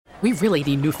We really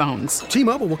need new phones.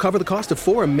 T-Mobile will cover the cost of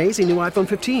 4 amazing new iPhone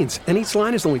 15s, and each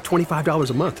line is only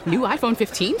 $25 a month. New iPhone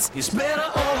 15s? It's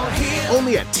better over here.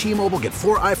 Only at T-Mobile, get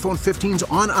 4 iPhone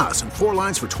 15s on us and 4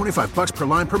 lines for $25 per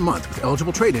line per month with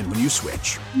eligible trade-in when you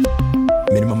switch.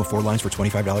 Minimum of 4 lines for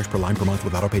 $25 per line per month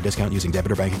with autopay discount using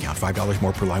debit or bank account. $5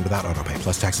 more per line without autopay,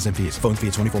 plus taxes and fees. Phone fee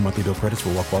at 24 monthly bill credits for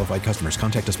well-qualified customers.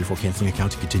 Contact us before canceling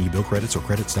account to continue bill credits or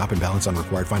credit stop and balance on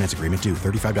required finance agreement due.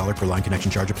 $35 per line connection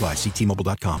charge applies. See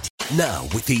T-Mobile.com. Now,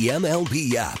 with the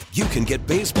MLB app, you can get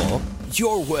baseball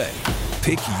your way.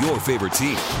 Pick your favorite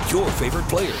team, your favorite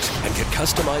players, and get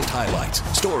customized highlights,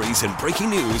 stories, and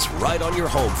breaking news right on your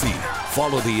home feed.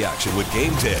 Follow the action with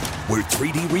Game Day, where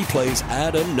 3D replays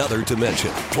add another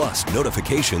dimension. Plus,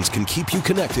 notifications can keep you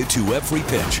connected to every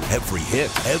pitch, every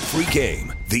hit, every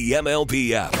game. The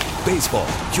MLB app. Baseball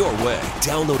your way.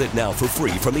 Download it now for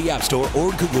free from the App Store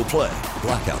or Google Play.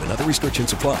 Blackout and other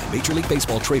restrictions apply. Major League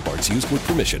Baseball trademarks used with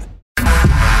permission.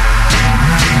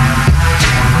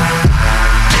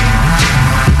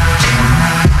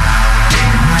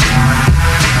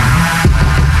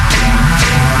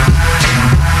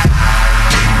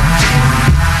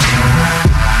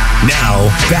 Now,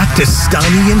 back to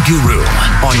Steiny and Guru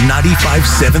on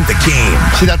 95.7 The Game.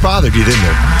 See, that bothered you, didn't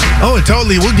it? Oh, it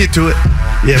totally. We'll get to it.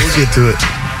 Yeah, we'll get to it.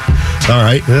 All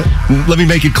right. Yeah. Let me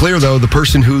make it clear, though, the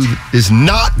person who is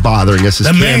not bothering us is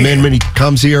Cam Inman. He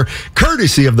comes here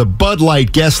courtesy of the Bud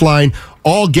Light guest line.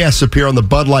 All guests appear on the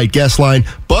Bud Light guest line.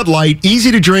 Bud Light, easy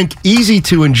to drink, easy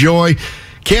to enjoy.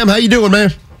 Cam, how you doing,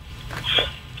 man?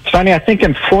 Sonny, I think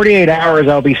in 48 hours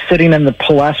I'll be sitting in the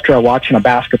Palestra watching a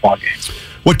basketball game.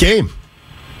 What game?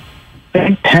 I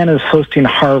think Penn is hosting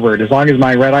Harvard, as long as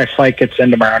my red-eye flight gets in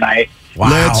tomorrow night. Wow.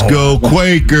 Let's go,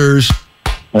 Quakers.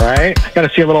 Right? Got to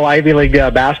see a little Ivy League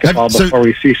basketball before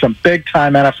we see some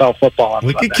big-time NFL football on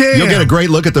Sunday. You'll get a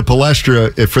great look at the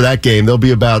Palestra for that game. There'll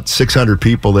be about 600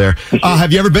 people there.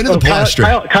 Have you ever been to the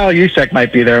Palestra? Kyle Usek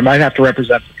might be there. Might have to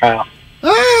represent for Kyle.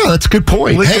 Oh, that's a good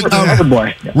point. Hey,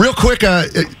 real quick,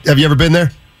 have you ever been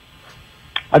there?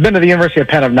 I've been to the University of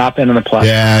Penn. I've not been in the Palestra.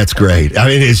 Yeah, it's great. I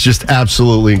mean, it's just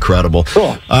absolutely incredible.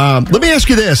 Cool. Let me ask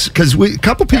you this, because a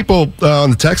couple people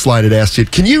on the text line had asked you,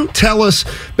 can you tell us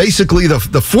basically the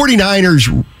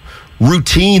 49ers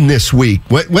routine this week?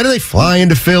 When do they fly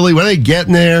into Philly? When are they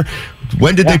getting there?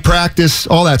 When did they practice?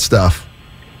 All that stuff.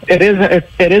 It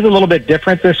is a little bit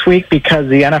different this week because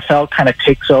the NFL kind of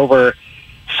takes over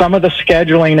some of the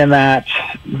scheduling, in that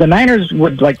the Niners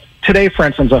would, like today, for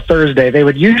instance, a Thursday, they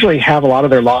would usually have a lot of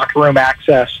their locker room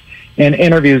access and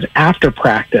interviews after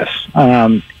practice.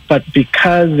 But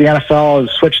because the NFL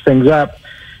has switched things up,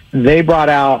 they brought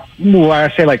out,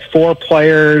 I say, like 4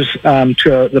 players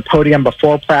to the podium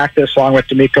before practice, along with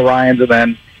D'Amico Ryans, and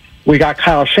then we got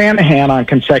Kyle Shanahan on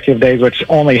consecutive days, which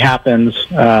only happens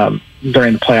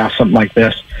during the playoffs, something like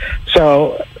this.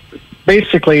 So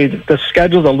basically, the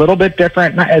schedule's a little bit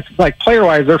different. It's like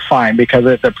player-wise, they're fine because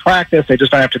at the practice, they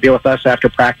just don't have to deal with us after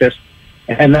practice.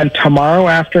 And then tomorrow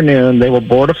afternoon, they will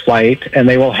board a flight and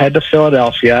they will head to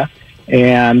Philadelphia,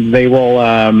 and they will.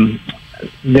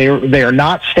 They are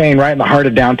not staying right in the heart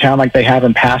of downtown like they have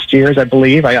in past years, I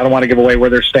believe. I don't want to give away where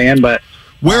they're staying, but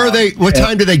where are they? What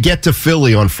time do they get to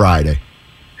Philly on Friday?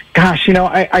 Gosh,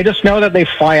 I just know that they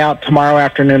fly out tomorrow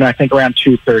afternoon, I think around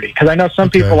 2:30, because I know some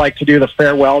people like to do the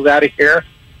farewells out of here.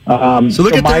 So they'll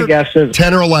get my there guess is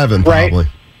 10 or 11, probably. Right?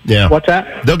 Yeah. What's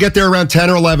that? They'll get there around 10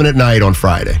 or 11 at night on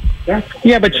Friday.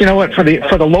 Yeah, but you know what? For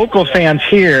the local fans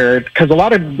here, because a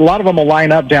lot of them will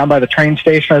line up down by the train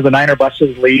station as the Niner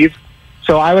buses leave.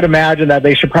 So I would imagine that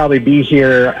they should probably be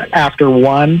here after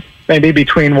 1, maybe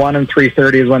between 1 and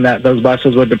 3:30 is when those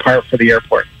buses would depart for the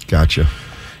airport. Gotcha.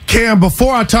 Cam,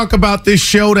 before I talk about this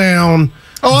showdown...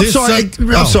 I'm sorry.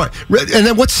 And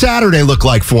then what's Saturday look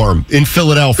like for them in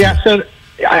Philadelphia? Yeah, so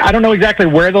I don't know exactly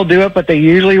where they'll do it, but they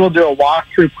usually will do a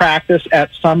walkthrough practice at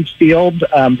some field,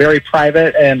 very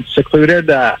private and secluded.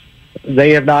 They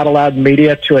have not allowed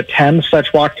media to attend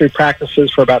such walkthrough practices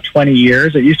for about 20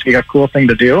 years. It used to be a cool thing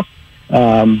to do.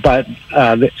 But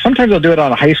sometimes they'll do it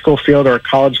on a high school field or a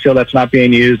college field that's not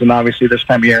being used, and obviously this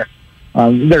time of year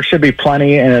there should be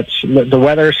plenty, and the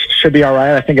weather should be all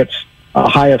right. I think it's a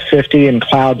high of 50 and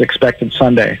clouds expected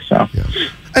Sunday. So. Yeah.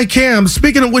 Hey, Cam,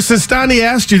 speaking of which, since Steiny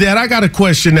asked you that, I got a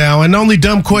question now, and the only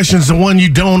dumb question is the one you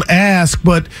don't ask,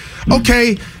 but,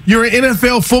 okay, you're an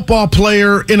NFL football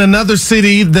player in another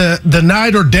city the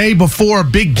night or day before a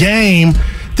big game.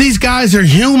 These guys are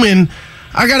human.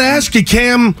 I got to ask you,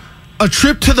 Cam, a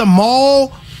trip to the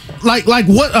mall, like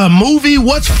what, a movie,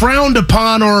 what's frowned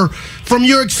upon or from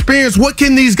your experience, what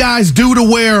can these guys do to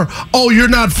where, you're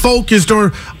not focused,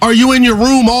 or are you in your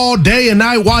room all day and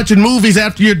night watching movies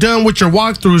after you're done with your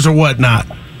walkthroughs or whatnot?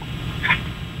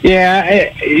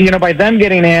 Yeah, by them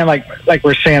getting in, like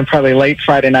we're saying, probably late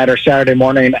Friday night or Saturday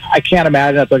morning, I can't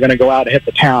imagine that they're going to go out and hit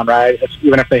the town, right?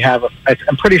 Even if they have,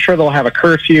 I'm pretty sure they'll have a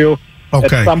curfew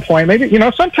at some point. Maybe,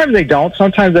 sometimes they don't.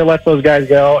 Sometimes they let those guys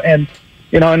go. And,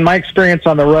 in my experience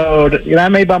on the road, I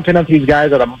may bump into these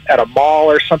guys at a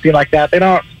mall or something like that. They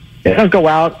don't go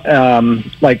out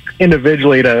like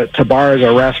individually to bars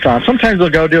or restaurants. Sometimes they'll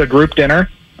go do a group dinner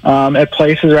at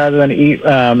places rather than eat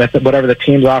at whatever the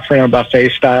team's offering, a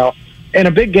buffet style. In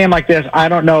a big game like this, I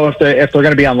don't know if they're going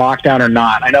to be on lockdown or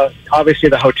not. I know obviously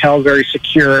the hotel is very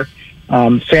secure.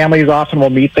 Families often will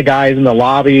meet the guys in the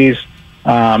lobbies.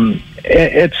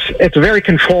 It's a very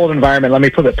controlled environment. Let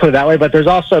me put it that way. But there's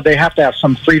also, they have to have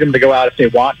some freedom to go out if they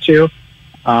want to.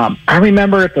 I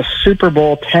remember at the Super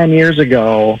Bowl 10 years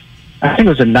ago, I think it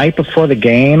was the night before the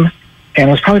game, and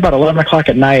it was probably about 11 o'clock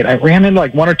at night. I ran into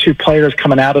like one or two players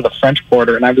coming out of the French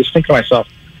Quarter, and I was thinking to myself,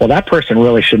 well, that person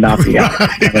really should not be out.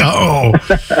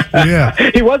 Yeah.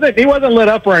 He wasn't lit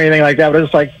up or anything like that, but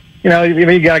it's like, you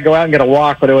got to go out and get a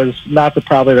walk, but it was not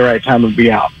probably the right time to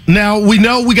be out. Now, we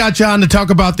know we got you on to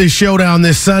talk about this showdown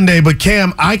this Sunday, but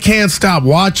Cam, I can't stop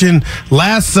watching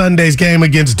last Sunday's game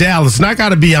against Dallas. And I got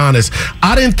to be honest,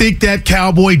 I didn't think that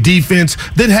Cowboy defense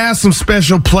that has some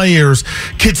special players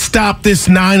could stop this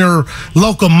Niner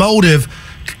locomotive.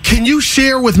 Can you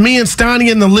share with me and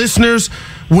Steiny and the listeners,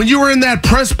 when you were in that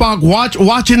press box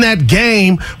watching that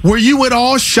game, were you at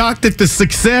all shocked at the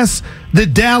success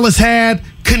that Dallas had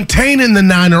containing the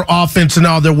Niner offense and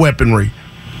all their weaponry?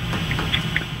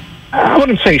 I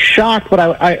wouldn't say shocked,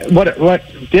 but what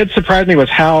did surprise me was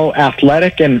how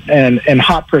athletic and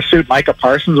hot pursuit Micah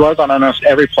Parsons was on almost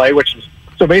every play,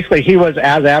 so basically he was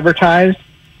as advertised.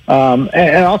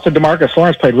 And also DeMarcus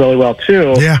Lawrence played really well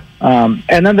too. Yeah.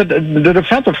 And then the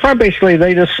defensive front, basically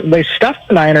they stuffed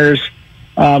the Niners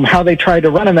how they tried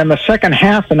to run, and then the second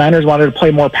half the Niners wanted to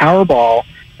play more power ball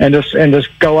and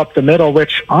just go up the middle,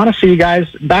 which honestly, you guys,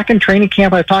 back in training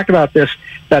camp I talked about this,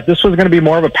 that this was going to be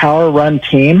more of a power run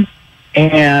team,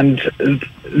 and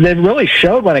they really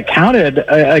showed when it counted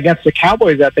against the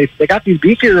Cowboys that they got these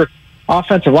beefier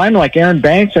offensive linemen like Aaron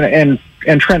Banks and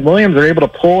Trent Williams are able to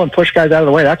pull and push guys out of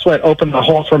the way. That's what opened the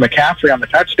hole for McCaffrey on the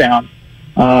touchdown.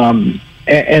 And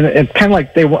it's kind of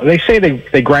like they say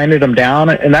they grinded them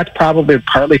down, and that's probably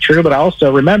partly true. But I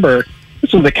also remember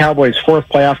this was the Cowboys' fourth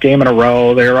playoff game in a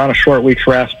row. They were on a short week's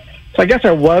rest. So I guess I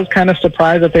was kind of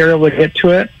surprised that they were able to get to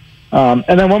it.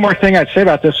 And then one more thing I'd say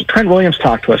about this, Trent Williams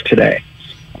talked to us today,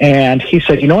 and he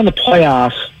said, in the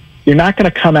playoffs, you're not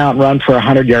going to come out and run for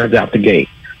 100 yards out the gate.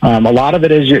 A lot of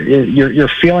it is you're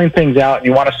feeling things out, and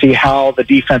you want to see how the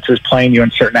defense is playing you in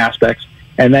certain aspects,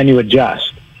 and then you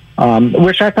adjust,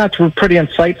 which I thought were pretty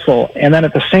insightful. And then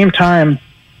at the same time,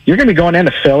 you're going to be going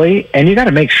into Philly, and you got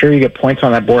to make sure you get points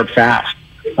on that board fast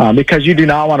because you do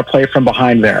not want to play from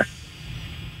behind there.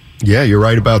 Yeah, you're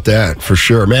right about that, for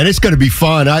sure. Man, it's going to be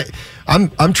fun.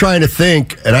 I'm trying to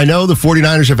think, and I know the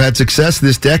 49ers have had success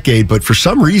this decade, but for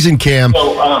some reason, Cam,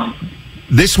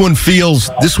 this one feels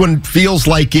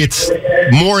like it's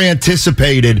more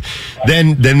anticipated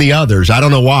than the others. I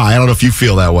don't know why. I don't know if you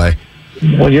feel that way.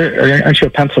 Well, aren't you a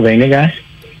Pennsylvania guy?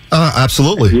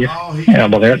 Absolutely. Yeah,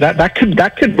 well,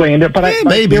 that could blame it, but I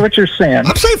hear what you're saying.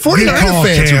 I'm saying 49er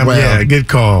fans Cam. around. Yeah, good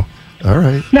call. All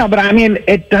right. No, but I mean,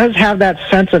 it does have that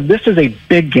sense of this is a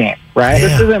big game, right? Yeah.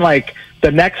 This isn't like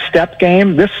the next step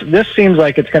game. This seems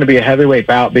like it's going to be a heavyweight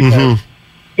bout because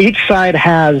each side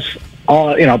has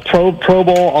all Pro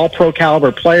Bowl, all pro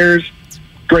caliber players,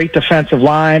 great defensive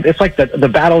line. It's like the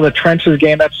battle of the trenches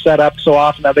game that's set up so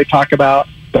often that they talk about.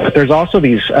 But there's also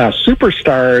these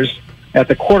superstars at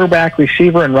the quarterback,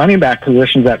 receiver, and running back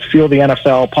positions that fuel the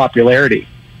NFL popularity.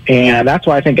 And that's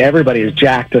why I think everybody is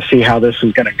jacked to see how this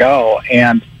is going to go.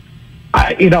 And,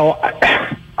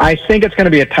 I think it's going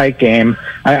to be a tight game.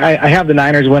 I have the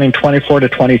Niners winning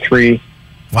 24-23.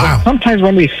 Wow. But sometimes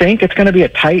when we think it's going to be a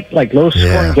tight, like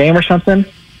low-scoring game or something,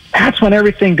 that's when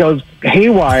everything goes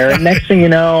haywire. And next thing you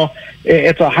know,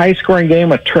 it's a high-scoring game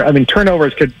with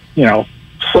turnovers could,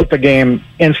 flip a game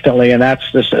instantly, and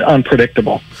that's just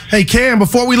unpredictable. Hey, Cam,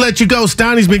 before we let you go,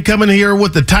 Steiny's been coming here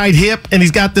with the tight hip, and he's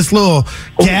got this little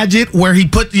gadget where he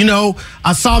put,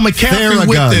 I saw McCaffrey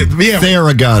with it. Yeah.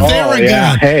 Theragun. Theragun.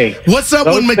 Yeah. Hey, what's up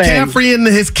with McCaffrey and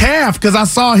his calf? Because I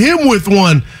saw him with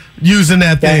one using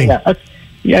that thing.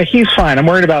 Yeah, he's fine. I'm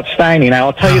worried about Steiny. Now,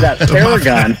 I'll tell you that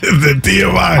Theragun. The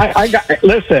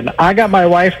DMI. I got my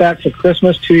wife that for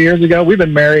Christmas 2 years ago. We've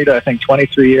been married, I think,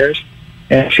 23 years.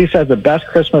 And she says the best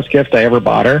Christmas gift I ever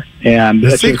bought her. And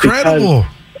That's incredible.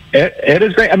 It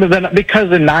is great. I mean, because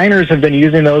the Niners have been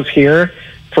using those here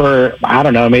for, I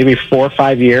don't know, maybe 4 or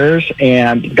 5 years,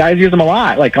 and guys use them a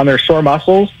lot, like on their sore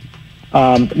muscles.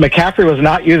 McCaffrey was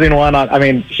not using one on, I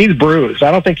mean, he's bruised.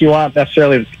 I don't think you want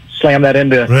necessarily to slam that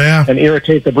into and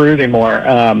irritate the bruising more.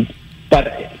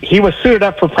 But he was suited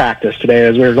up for practice today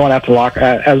as we were going out to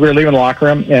as we were leaving the locker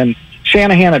room, and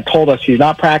Shanahan had told us he's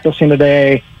not practicing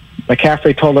today.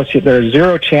 McCaffrey told us there's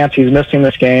 0 chance he's missing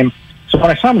this game. So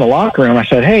when I saw him in the locker room, I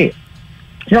said, "Hey,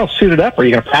 you're all suited up. Are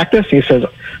you going to practice?" He says,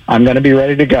 "I'm going to be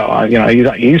ready to go."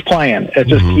 He's playing. It's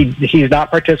just he's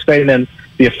not participating in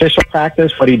the official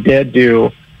practice. What he did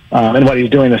do and what he's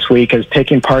doing this week is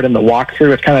taking part in the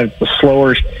walkthrough. It's kind of the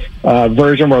slower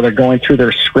version where they're going through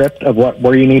their script of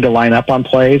where you need to line up on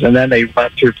plays, and then they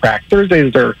run through practice. Thursday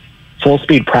is their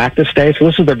full-speed practice day, so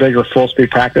this is their bigger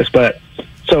full-speed practice. But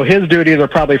so his duties are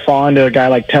probably falling to a guy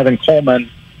like Tevin Coleman,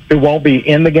 who won't be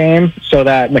in the game, so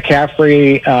that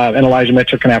McCaffrey and Elijah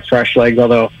Mitchell can have fresh legs,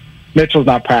 although Mitchell's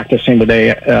not practicing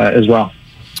today as well.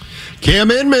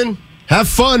 Cam Inman, have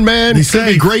fun, man. It's going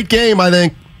to be a great game, I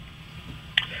think.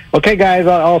 Okay, guys,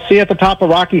 I'll see you at the top of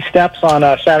Rocky Steps on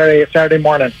Saturday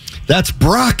morning. That's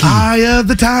Brocky. Eye of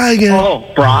the Tiger.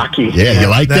 Oh, Brocky. Yeah, you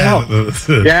like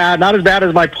that? Yeah, not as bad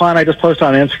as my pun. I just posted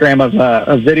on Instagram of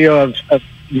a video of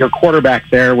your quarterback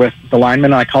there with the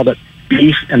lineman, and I called it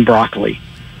Beef and Broccoli.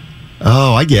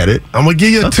 Oh, I get it. I'm going to give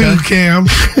you a 2, Cam.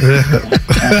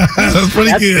 That's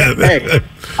pretty good. Hey,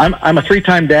 I'm a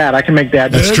 3-time dad. I can make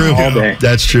dad jokes all day.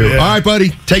 That's true. Yeah. All right, buddy.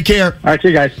 Take care. All right, see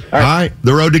you guys. All right.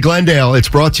 The Road to Glendale. It's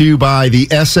brought to you by the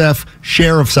SF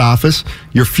Sheriff's Office.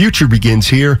 Your future begins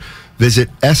here. Visit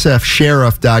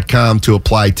sfsheriff.com to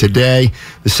apply today.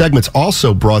 The segment's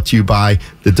also brought to you by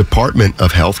the Department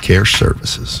of Healthcare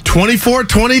Services.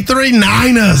 24-23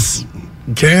 Niners.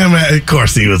 Cam, of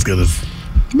course he was going to...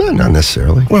 No, not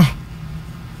necessarily. Well,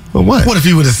 what? What if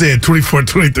he would have said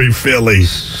 24-23 Philly?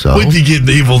 So? Would you get an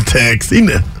evil text? He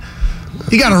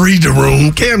got to read the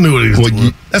room. Cam knew what he was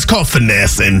doing. That's called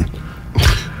finessing.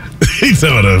 He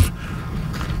sort of.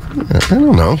 I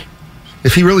don't know.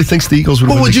 If he really thinks the Eagles would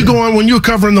win. Well, would you go on, when you were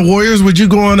covering the Warriors, would you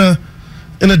go on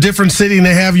in a different city and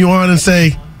they have you on and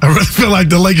say, I really feel like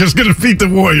the Lakers going to beat the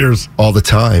Warriors? All the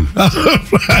time.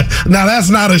 Now,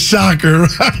 that's not a shocker.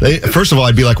 First of all,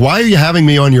 I'd be like, why are you having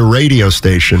me on your radio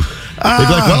station? They'd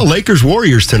be like, well, Lakers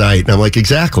Warriors tonight. And I'm like,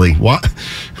 exactly. What?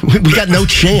 We got no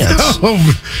chance.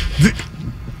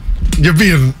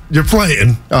 You're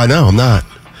playing. Oh, no, I'm not.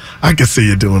 I can see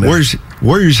you doing it.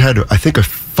 Warriors had, I think, a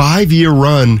 5-year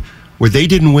run where they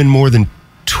didn't win more than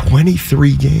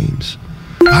 23 games.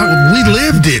 We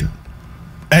lived it.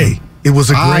 Hey. It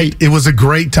was a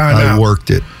great time out. I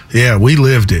worked it. Yeah, we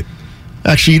lived it.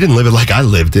 Actually, you didn't live it like I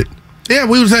lived it. Yeah,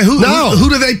 we would say, who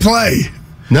do they play?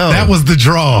 No. That was the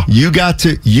draw. You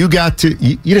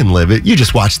didn't live it. You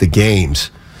just watched the games.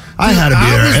 I had to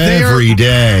be there every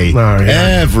day.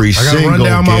 Every single game. I got to run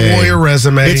down my Warrior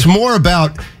resume. It's more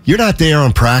about, you're not there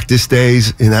on practice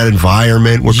days in that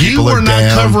environment where people are down. You were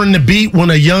not covering the beat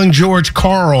when a young George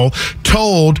Karl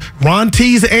told Ron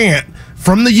T's aunt,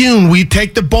 from the Union, we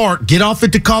take the BART, get off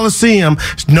at the Coliseum.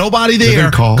 There's nobody there.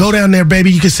 Go down there,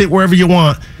 baby. You can sit wherever you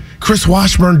want. Chris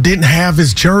Washburn didn't have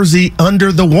his jersey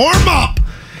under the warm-up.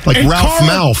 Like Ralph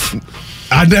Malph.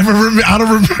 I don't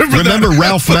remember. Remember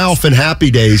Ralph Malph in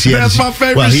Happy Days? That's my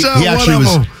favorite show.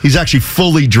 He's actually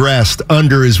fully dressed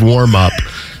under his warm-up.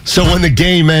 So when the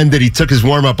game ended, he took his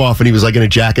warm-up off and he was like in a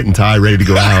jacket and tie ready to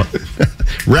go out.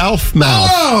 Ralph Malph.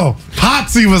 Oh,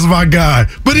 Potsy was my guy.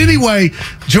 But anyway,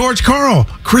 George Karl,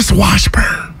 Chris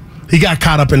Washburn, he got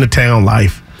caught up in the town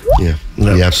life. Yeah,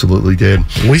 he absolutely did.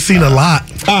 We've seen a lot.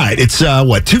 All right, it's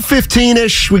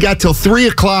 2:15-ish. We got till 3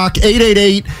 o'clock.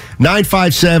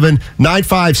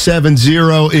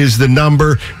 888-957-9570 is the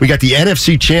number. We got the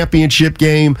NFC Championship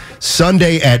game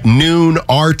Sunday at noon,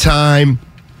 our time.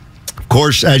 Of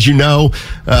course, as you know,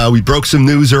 we broke some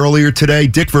news earlier today.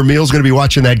 Dick Vermeil's going to be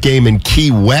watching that game in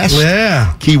Key West.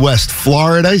 Yeah. Key West,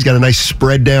 Florida. He's got a nice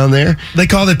spread down there. They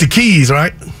call it the Keys,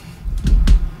 right?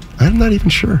 I'm not even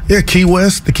sure. Yeah, Key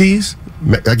West, the Keys.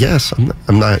 I guess.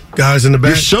 I'm not. Guys in the back.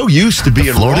 You're so used to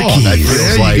being Florida wrong. Keys.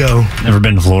 There you go. Never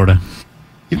been to Florida.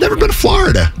 You've never been to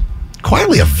Florida.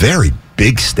 Quietly a very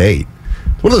big state.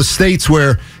 One of those states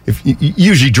where if you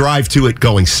usually drive to it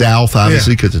going south,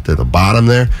 obviously, because it's at the bottom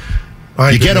there.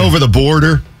 You get over the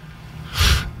border,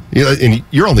 and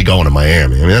you're only going to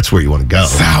Miami. I mean, that's where you want to go.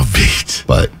 South Beach.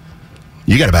 But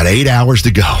you got about 8 hours to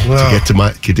go to get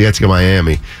to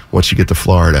Miami once you get to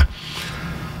Florida.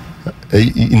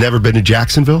 You never been to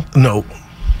Jacksonville? No.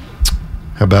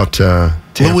 How about Tampa?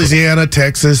 Louisiana,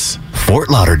 Texas. Fort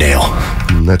Lauderdale.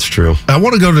 That's true. I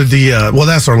want to go to the,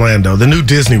 that's Orlando, the new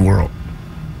Disney World.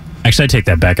 Actually, I take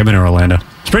that back. I've been to Orlando.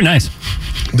 It's pretty nice.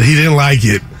 He didn't like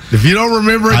it. If you don't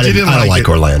remember it, I don't like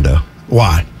Orlando.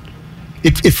 Why?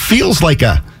 It feels like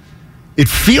a.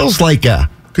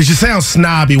 Because you sound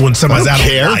snobby when somebody's out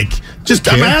of like.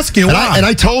 I'm asking why. And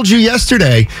I told you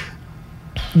yesterday,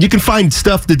 you can find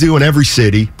stuff to do in every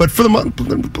city, but for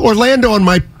Orlando on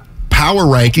my power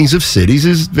rankings of cities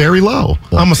is very low.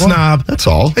 I'm a snob. That's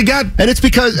all. And it's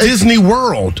because Disney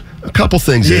World. A couple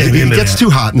things. Yeah, it gets too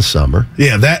hot in the summer.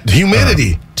 Yeah, that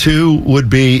humidity. Two would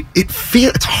be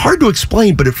it's hard to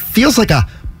explain, but it feels like a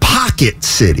pocket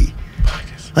city.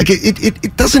 Like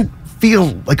it doesn't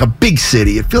feel like a big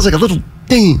city. It feels like a little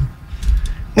thing.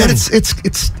 And it's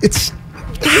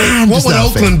what would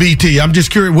Oakland be to you? I'm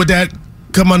just curious, would that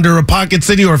come under a pocket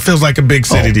city or it feels like a big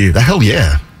city to you? The hell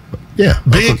yeah. Yeah.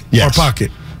 Big Oakland, yes. or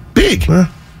pocket? Big.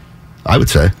 I would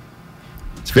say.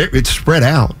 It's spread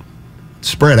out.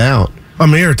 Spread out.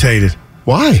 I'm irritated.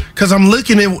 Why? Because I'm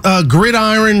looking at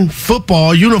gridiron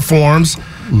football uniforms,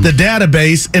 the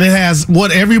database, and it has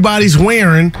what everybody's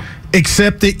wearing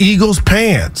except the Eagles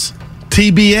pants.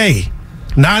 TBA.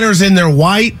 Niners in their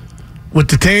white with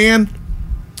the tan.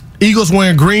 Eagles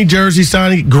wearing green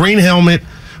jersey, green helmet.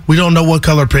 We don't know what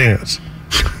color pants.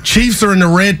 Chiefs are in the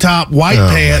red top, white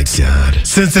pants. My God.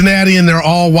 Cincinnati in their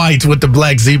all whites with the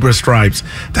black zebra stripes.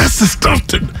 That's the stuff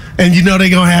and you know they're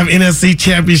going to have NFC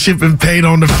championship and paid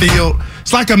on the field.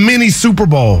 It's like a mini Super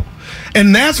Bowl.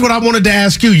 And that's what I wanted to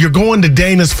ask you. You're going to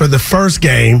Dana's for the first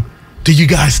game. Do you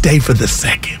guys stay for the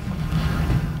second?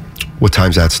 What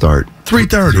time's that start?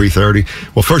 3:30.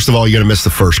 3:30. Well, first of all, you're going to miss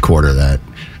the first quarter of that.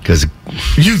 Because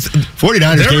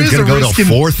 49ers game's going to go till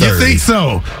 4:30. You think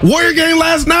so? Warrior game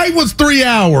last night was 3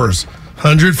 hours.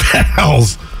 100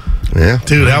 fouls. Yeah.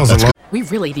 Dude, that was a lot. We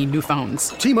really need new phones.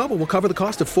 T-Mobile will cover the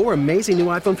cost of 4 amazing new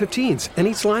iPhone 15s, and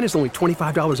each line is only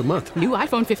 $25 a month. New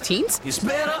iPhone 15s? It's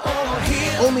better over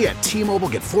here. Only at T-Mobile,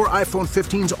 get 4 iPhone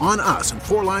 15s on us and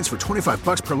 4 lines for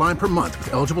 $25 per line per month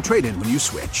with eligible trade-in when you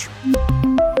switch.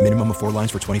 Minimum of 4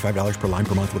 lines for $25 per line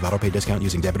per month with autopay discount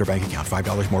using debit or bank account.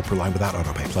 $5 more per line without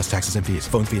autopay, plus taxes and fees.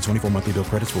 Phone fee at 24 monthly bill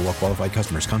credits for well-qualified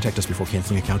customers. Contact us before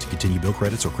canceling account to continue bill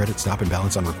credits or credit stop and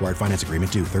balance on required finance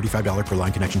agreement due. $35 per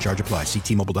line connection charge applies. See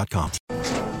T-Mobile.com.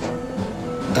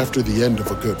 After the end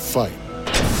of a good fight,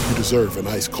 you deserve an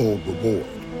ice-cold reward.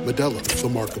 Modelo is the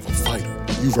mark of a fighter.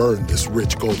 You've earned this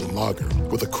rich golden lager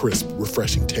with a crisp,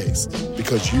 refreshing taste.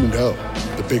 Because you know,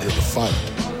 the bigger the fight,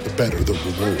 the better the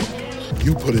reward.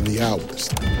 You put in the hours,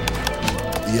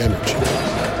 the energy,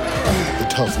 the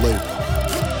tough labor.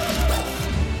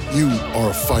 You are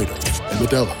a fighter, and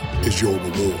Modelo is your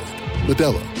reward.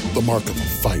 Modelo, the mark of a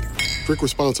fighter. Drink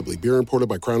responsibly. Beer imported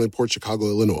by Crown Imports, Chicago,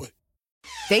 Illinois.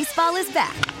 Baseball is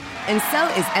back, and so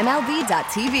is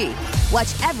MLB.tv.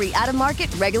 Watch every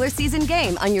out-of-market regular season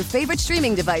game on your favorite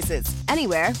streaming devices,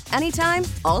 anywhere, anytime,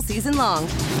 all season long.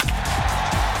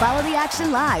 Follow the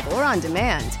action live or on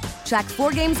demand. Track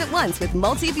 4 games at once with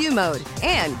multi-view mode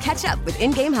and catch up with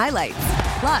in-game highlights.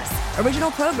 Plus,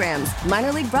 original programs,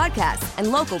 minor league broadcasts, and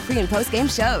local pre- and post-game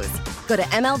shows. Go to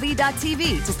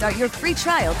MLB.tv to start your free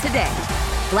trial today.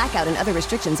 Blackout and other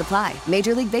restrictions apply.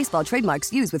 Major League Baseball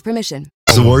trademarks used with permission.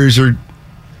 The Warriors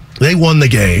they won the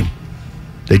game.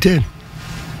 They did.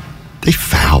 They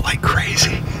foul like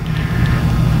crazy.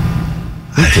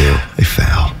 They do. They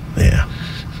foul. Yeah.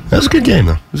 That was a good game,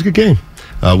 though. It was a good game.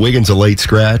 Wiggins a late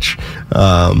scratch.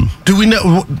 Do we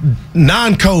know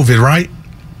non-COVID, right?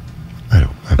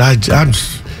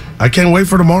 I can't wait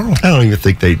for tomorrow. I don't even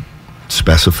think they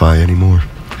specify anymore.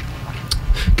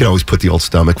 You can always put the old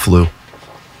stomach flu.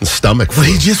 The stomach flu.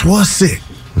 But he just was sick.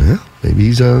 Yeah, maybe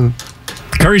he's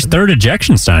Curry's third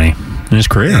ejection, Steiny, in his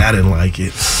career. Yeah, I didn't like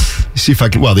it. See if I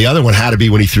can. Well, the other one had to be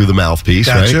when he threw the mouthpiece,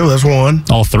 right? Gotcha, that's one.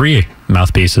 All 3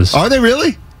 mouthpieces. Are they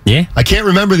really? Yeah. I can't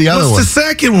remember the other one. What's the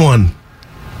second one?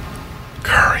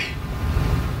 Curry.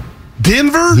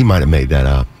 Denver? He might have made that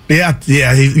up. Yeah.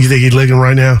 You think he's licking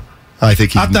right now? I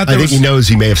think he knows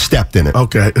he may have stepped in it.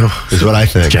 Okay. Is what I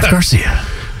think. Jeff Garcia.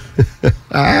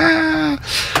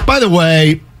 By the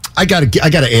way, I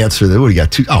gotta answer that. What do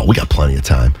you got? We got plenty of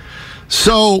time.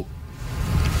 So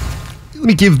let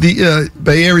me give the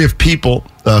Bay Area of people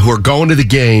who are going to the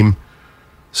game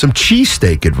some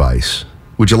cheesesteak advice.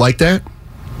 Would you like that?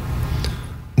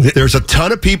 There's a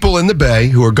ton of people in the Bay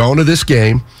who are going to this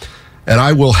game, and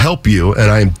I will help you,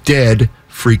 and I am dead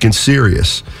freaking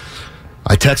serious.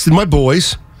 I texted my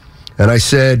boys, and I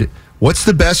said, what's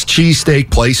the best cheesesteak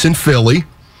place in Philly?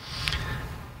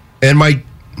 And my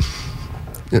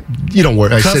You don't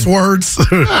worry. Cuss words.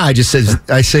 I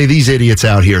say these idiots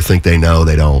out here think they know.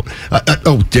 They don't.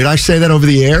 Did I say that over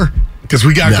the air? Because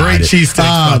we got great cheesesteak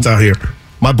spots out here.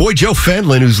 My boy Joe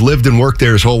Fenlon, who's lived and worked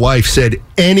there his whole life, said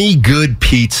any good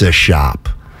pizza shop.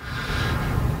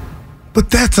 But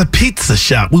that's a pizza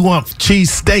shop. We want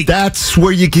cheesesteak. That's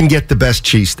where you can get the best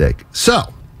cheesesteak.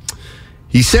 So,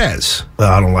 he says.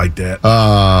 I don't like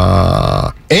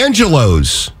that.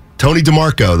 Angelo's. Tony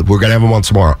DeMarco, we're going to have him on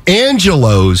tomorrow.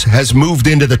 Angelo's has moved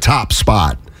into the top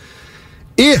spot.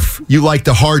 If you like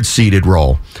the hard-seated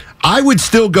roll, I would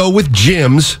still go with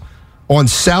Jim's on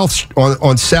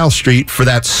South Street for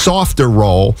that softer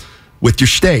roll with your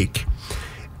steak.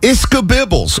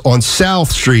 Iskabibbles on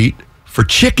South Street for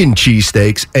chicken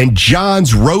cheesesteaks, and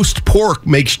John's roast pork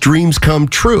makes dreams come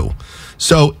true.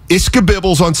 So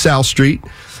Iskabibbles on South Street,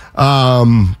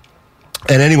 and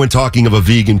anyone talking of a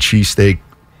vegan cheesesteak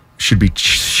should be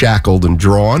shackled and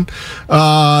drawn.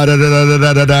 My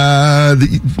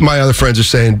other friends are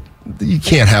saying you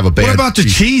can't have a bad. What about the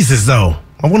cheeses, though?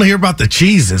 I want to hear about the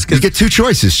cheeses. You get two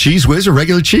choices, Cheese Whiz or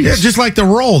regular cheese. Yeah, just like the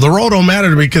roll. The roll don't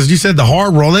matter to me because you said the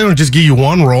hard roll. They don't just give you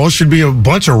one roll. It should be a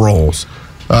bunch of rolls.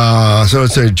 So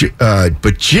it's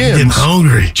but Jim's. I'm getting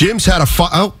hungry. Jim's had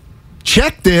a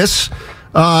check this.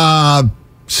 But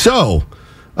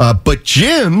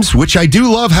Jim's, which I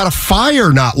do love, had a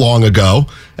fire not long ago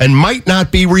and might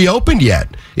not be reopened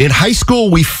yet. In high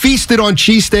school, we feasted on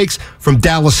cheesesteaks from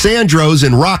D'Alessandro's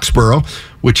in Roxborough,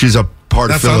 which is a part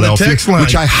of Philadelphia,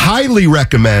 which I highly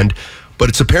recommend. But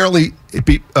it's apparently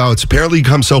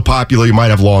become so popular you might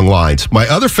have long lines. My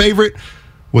other favorite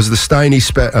was the Steiny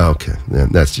okay,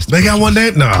 that's just they got one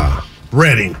day. Nah,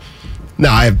 Reading.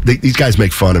 No, these guys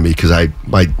make fun of me because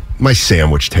my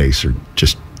sandwich tastes are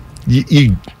just.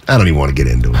 I don't even want to get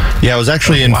into it. Yeah, I was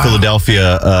actually in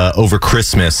Philadelphia over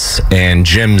Christmas, and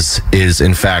Jim's is,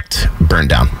 in fact, burnt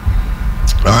down.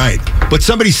 All right. But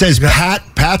somebody says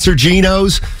Pat's or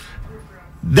Geno's,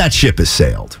 that ship has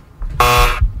sailed.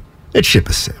 That ship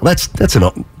has sailed.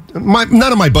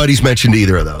 None of my buddies mentioned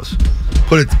either of those.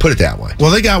 Put it that way. Well,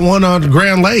 they got one on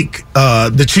Grand Lake,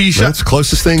 the cheese shop. That's the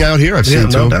closest thing out here I've seen,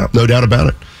 no doubt. No doubt about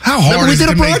it. How hard is it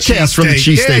to make cheesesteak? We did a broadcast from the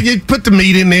cheesesteak. Yeah, you put the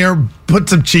meat in there, put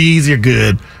some cheese, you're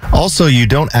good. Also, you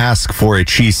don't ask for a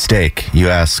cheesesteak. You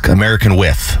ask American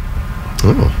with.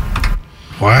 Oh.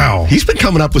 Wow. He's been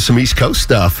coming up with some East Coast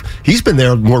stuff. He's been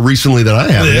there more recently than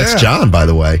I have. Yeah. That's John, by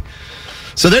the way.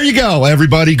 So there you go,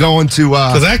 everybody going to...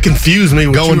 Because that confused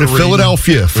me. Going to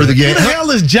Philadelphia for the game. Who the hell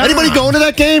is John? Anybody going to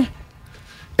that game?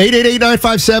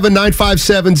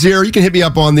 888-957-9570. You can hit me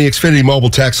up on the Xfinity mobile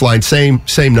text line. Same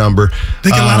number.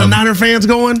 Think a lot of Niner fans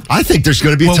going? I think there's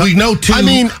going to be a we know two. I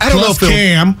mean, I don't know if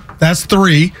Cam. That's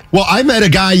three. Well, I met a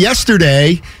guy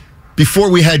yesterday before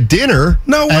we had dinner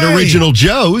at Original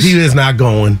Joe's. He is not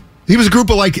going. He was a group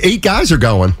of like 8 guys are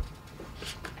going.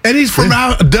 And he's from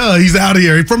he's out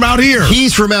here. He's from out here.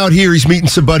 He's from out here. He's meeting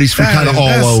some buddies from kind of all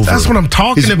over. That's what I'm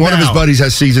talking about. One of his buddies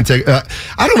has season ticket. I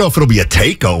don't know if it'll be a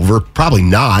takeover. Probably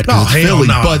not. No, it's Philly,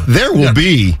 but there will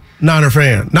be Niner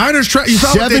fan. Niners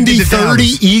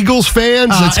 70-30 Eagles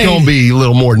fans. It's going to be a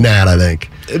little more than that, I think.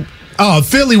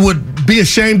 Philly would be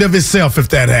ashamed of itself if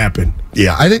that happened.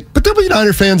 Yeah, I think. But there'll be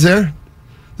Niner fans there.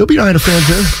 Damn.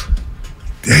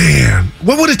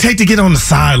 What would it take to get on the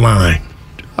sideline?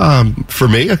 For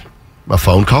me, a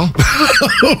phone call.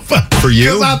 For you,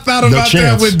 because I thought about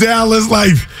that with Dallas.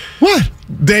 Like, what?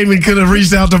 Damon could have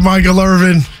reached out to Michael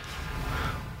Irvin.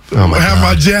 Oh my God!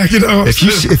 My jacket on.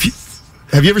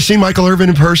 Have you ever seen Michael Irvin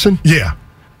in person? Yeah,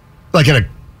 like at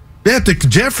the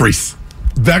Jeffries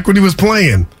back when he was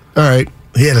playing. All right,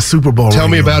 he had a Super Bowl. Tell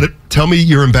me about it. Tell me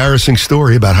your embarrassing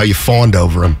story about how you fawned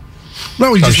over him.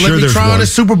 No, he just let me try on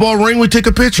his Super Bowl ring. We took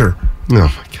a picture. Oh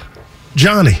my God,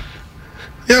 Johnny.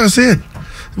 Yeah, that's it.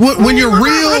 When you're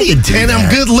real and I'm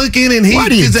good looking and why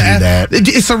do you do that?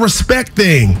 It's a respect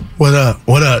thing. What up?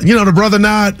 You know, the brother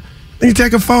nod, then you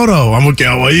take a photo. I'm okay,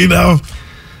 well, you know.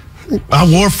 I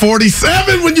wore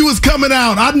 47 when you was coming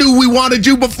out. I knew we wanted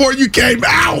you before you came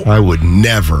out. I would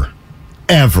never,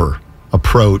 ever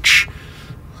approach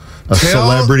a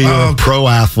celebrity or a pro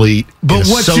athlete in a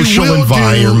social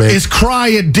environment. Do is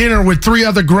cry at dinner with 3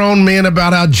 other grown men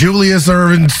about how Julius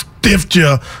Erving stiffed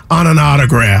you on an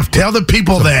autograph. Tell the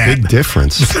people that. Big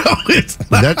difference. So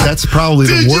that's probably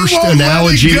the worst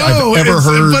analogy I've ever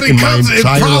heard in my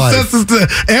entire life.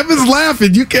 Evan's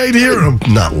laughing. You can't hear him.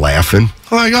 Not laughing.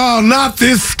 Like, oh, not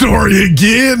this story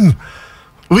again.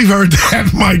 We've heard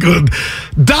that, Michael.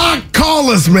 Doc, call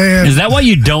us, man. Is that why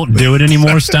you don't do it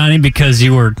anymore, Steiny? Because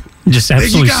you were just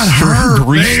absolutely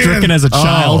grief-stricken as a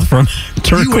child from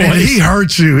turquoise? He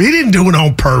hurt you. He didn't do it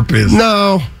on purpose.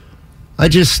 No. I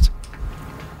just...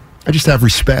 I just have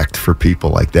respect for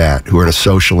people like that who are in a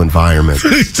social environment.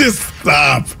 Just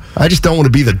stop. I just don't want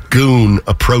to be the goon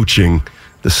approaching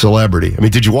the celebrity. I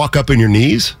mean, did you walk up on your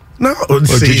knees? No. Or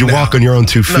did you walk on your own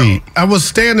 2 feet? No, I was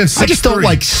standing 6'3". I just don't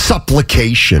like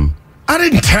supplication. I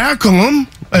didn't tackle him.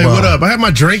 Hey, what up? I had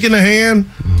my drink in the hand.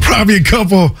 Probably a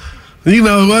couple, you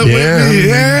know what? Yeah.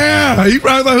 Yeah. He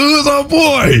probably like, who is our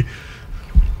boy?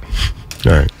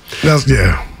 All right.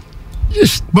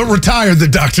 But retired the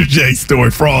Dr. J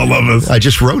story for all of us. I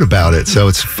just wrote about it, so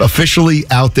it's officially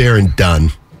out there and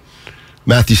done.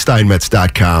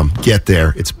 MatthewSteinmetz.com. Get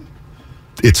there.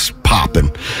 It's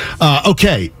popping.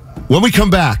 Okay, when we come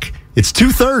back, it's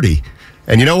 2:30.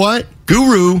 And you know what?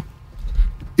 Guru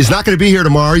is not going to be here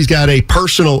tomorrow. He's got a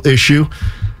personal issue.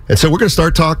 And so we're going to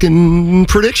start talking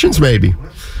predictions maybe.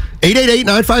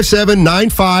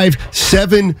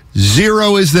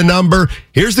 888-957-9570 is the number.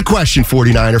 Here's the question,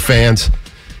 49er fans.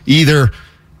 Either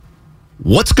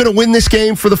what's going to win this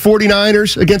game for the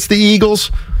 49ers against the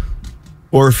Eagles?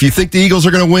 Or if you think the Eagles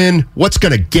are going to win, what's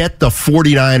going to get the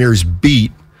 49ers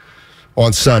beat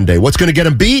on Sunday? What's going to get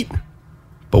them beat?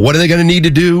 But what are they going to need to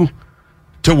do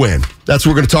to win? That's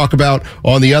what we're going to talk about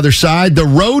on the other side. The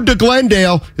Road to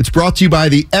Glendale. It's brought to you by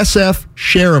the SF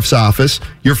Sheriff's Office.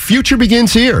 Your future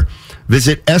begins here.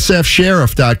 Visit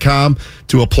sfsheriff.com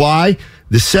to apply.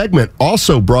 This segment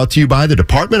also brought to you by the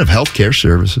Department of Healthcare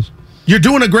Services. You're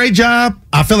doing a great job.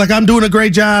 I feel like I'm doing a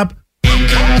great job.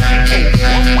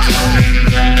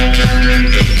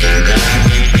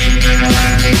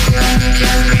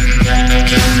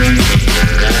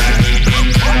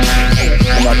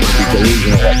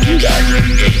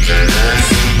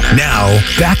 Now,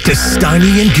 back to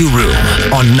Steiny and Guru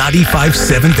on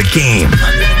 95.7 The Game.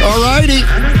 All righty.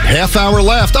 Half hour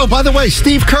left. Oh, by the way,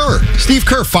 Steve Kerr,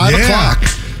 5 o'clock.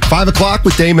 5 o'clock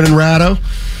with Damon and Ratto.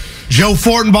 Joe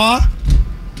Fortenbaugh.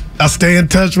 I'll stay in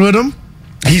touch with him.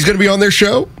 He's going to be on their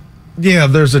show? Yeah,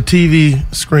 there's a TV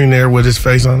screen there with his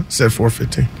face on it. It said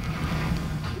 4:15.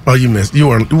 Oh, you missed. We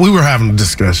were having a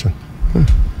discussion.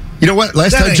 You know what?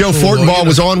 Last time Joe Fortenbaugh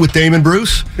was on with Damon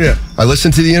Bruce, I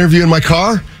listened to the interview in my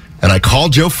car, and I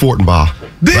called Joe Fortenbaugh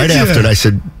after, and I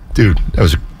said, dude, that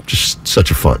was just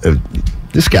such a fun...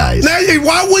 this guy is... Now,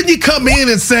 why wouldn't you come in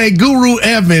and say, Guru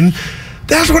Evan,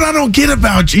 that's what I don't get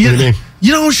about you.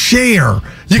 You don't share.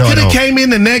 You could have came in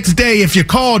the next day if you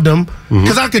called him,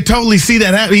 because I could totally see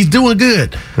that happen. He's doing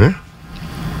good. Huh?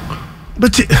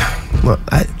 But look,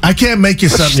 I can't make you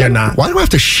something you're not. Why do I have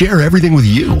to share everything with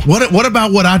you? What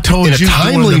about what I told you in a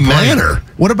timely manner?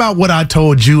 What about what I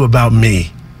told you about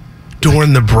me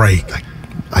during the break?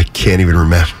 I can't even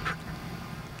remember.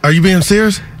 Are you being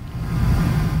serious?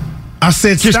 I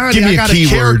said, just give me I got a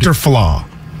character flaw.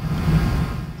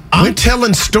 I'm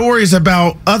telling stories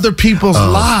about other people's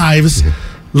lives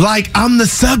like I'm the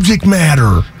subject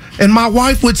matter. And my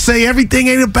wife would say, everything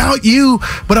ain't about you,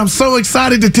 but I'm so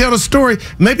excited to tell the story.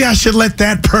 Maybe I should let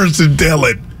that person tell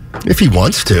it. If he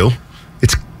wants to.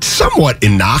 It's somewhat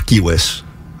innocuous.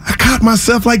 I caught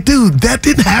myself like, dude, that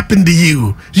didn't happen to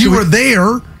you. You were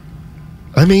there.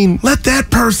 I mean... Let that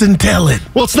person tell it.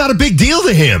 Well, it's not a big deal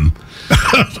to him.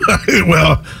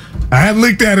 Well, I hadn't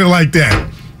looked at it like that.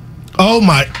 Oh,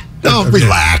 my... Oh, okay.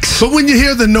 Relax. But when you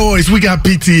hear the noise, we got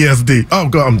PTSD. Oh,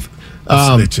 God, I'm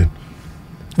snitching.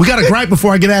 We got a gripe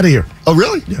before I get out of here. Oh,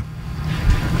 really? Yeah.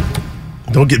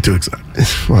 Don't get too excited.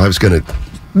 Well, I was going to...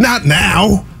 Not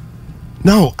now.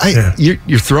 No,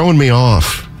 you're throwing me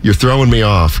off. You're throwing me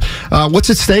off. What's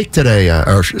at stake today,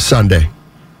 or Sunday?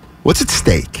 What's at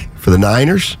stake for the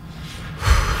Niners,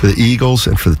 for the Eagles,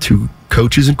 and for the two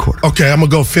coaches and quarterbacks? Okay, I'm going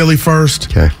to go Philly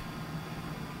first. Okay.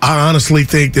 I honestly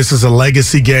think this is a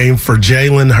legacy game for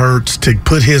Jalen Hurts to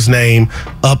put his name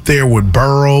up there with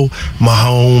Burrow,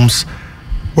 Mahomes.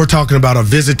 We're talking about a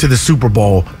visit to the Super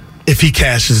Bowl if he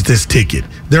cashes this ticket.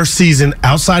 Their season,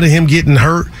 outside of him getting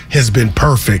hurt, has been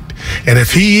perfect. And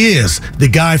if he is the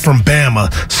guy from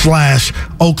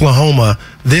Bama/Oklahoma,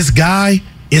 this guy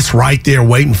is right there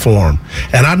waiting for him.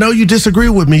 And I know you disagree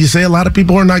with me. You say a lot of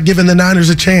people are not giving the Niners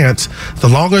a chance. The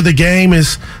longer the game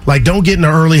is, like, don't get in the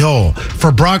early hole.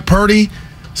 For Brock Purdy,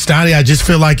 Steiny, I just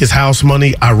feel like it's house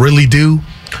money. I really do.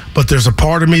 But there's a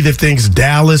part of me that thinks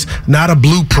Dallas, not a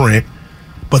blueprint,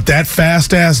 but that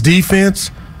fast-ass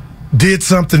defense did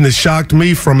something that shocked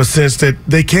me from a sense that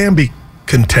they can be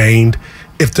contained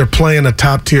if they're playing a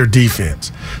top-tier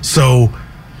defense. So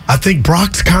I think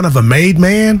Brock's kind of a made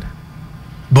man,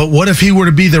 but what if he were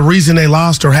to be the reason they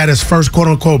lost or had his first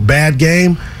quote-unquote bad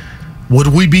game? Would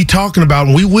we be talking about,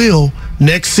 and we will,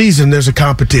 next season there's a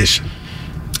competition?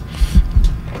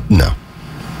 No.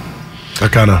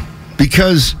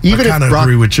 Because even if Brock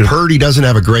Purdy doesn't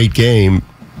have a great game,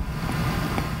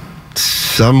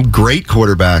 some great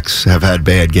quarterbacks have had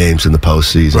bad games in the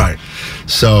postseason. Right.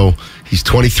 So he's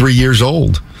 23 years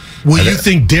old. Will you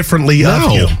think differently of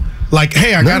him? Like,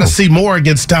 hey, I got to see more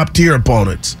against top-tier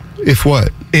opponents. If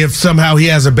what? If somehow he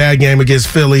has a bad game against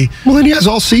Philly. Well, then he has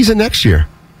all season next year.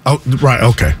 Oh, right,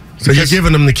 okay. So you're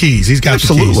giving him the keys. He's got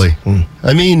absolutely. the keys.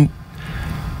 I mean,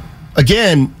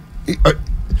 again,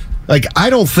 like,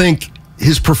 I don't think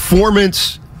his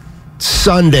performance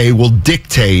Sunday will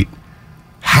dictate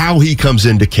how he comes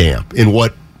into camp, in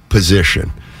what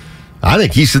position. I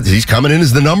think he's coming in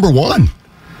as the number one.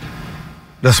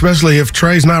 Especially if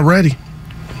Trey's not ready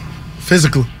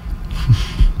physically.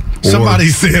 Somebody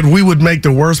said we would make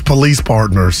the worst police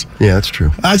partners. Yeah, that's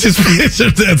true. I just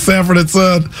pictured that Sanford and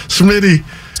Son, Smitty.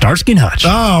 Starsky and Hutch.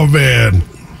 Oh, man.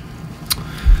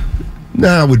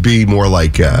 No, it would be more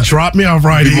like... drop me off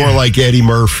right here. More like Eddie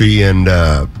Murphy and...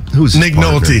 who's Nick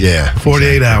Nolte. Yeah.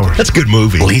 48 Hours. That's a good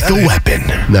movie. Lethal Weapon.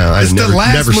 No, I it's never, the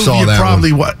last never movie saw you that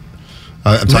probably one.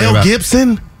 what? Mel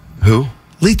Gibson? Who?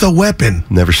 Lethal Weapon.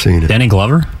 Never seen it. Danny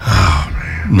Glover? Oh,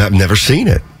 man. I've never seen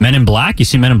it. Men in Black? You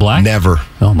see Men in Black? Never.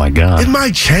 Oh, my God. It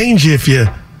might change if you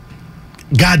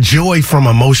got joy from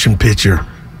a motion picture.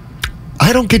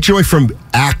 I don't get joy from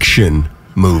action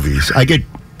movies. I get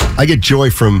joy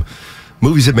from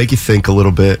movies that make you think a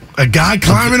little bit. A guy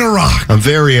climbing a rock.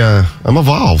 I'm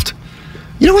evolved.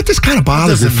 You know what? This kind of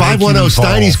bothers me. 510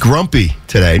 Steiny's grumpy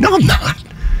today. No, I'm not.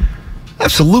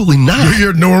 Absolutely not. You're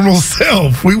your normal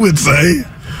self, we would say.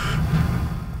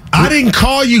 I didn't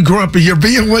call you grumpy. You're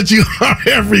being what you are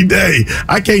every day.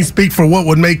 I can't speak for what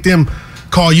would make them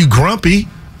call you grumpy.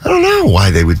 I don't know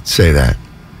why they would say that.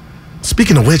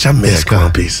 Speaking of which, I miss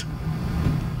grumpies.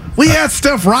 We had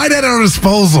stuff right at our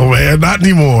disposal, man. Not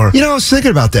anymore. You know, I was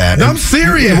thinking about that. No, I'm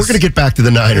serious. We're going to get back to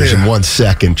the Niners in 1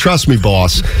 second. Trust me,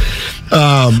 boss.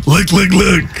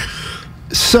 Look.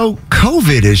 So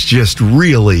COVID has just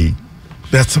really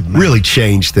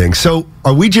changed things. So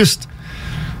are we just...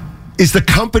 Is the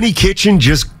company kitchen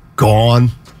just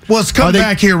gone? Well, it's come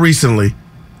back here recently.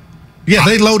 Yeah,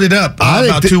 they loaded up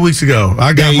about 2 weeks ago.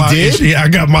 I got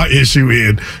my issue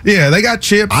in. Yeah, they got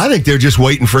chips. I think they're just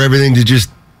waiting for everything to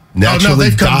just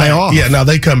naturally die off. Yeah, no,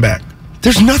 they come back.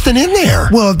 There's nothing in there.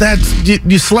 Well,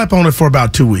 you slept on it for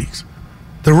about 2 weeks.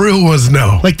 The real was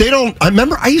no. Like, they don't... I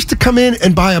remember I used to come in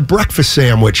and buy a breakfast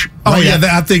sandwich. Oh, yeah,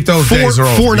 I think those days are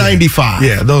over. $4.95.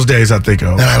 Yeah, those days I think are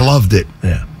over. And I loved it.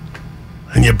 Yeah.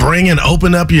 And you bring and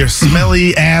open up your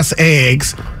smelly ass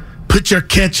eggs, put your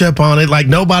ketchup on it like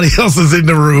nobody else is in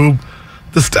the room.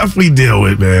 The stuff we deal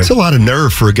with, man. It's a lot of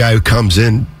nerve for a guy who comes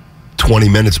in 20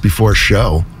 minutes before a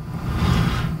show.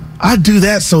 I do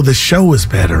that so the show is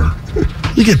better.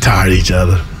 We get tired of each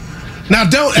other. Now,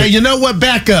 hey, you know what?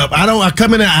 Back up. I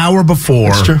come in an hour before.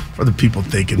 That's true. For the people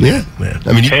thinking that. Man.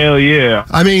 I mean, hell yeah.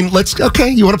 I mean,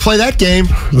 you want to play that game?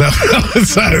 No.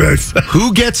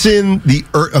 Who gets in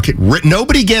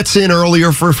nobody gets in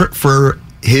earlier for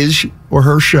his or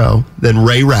her show than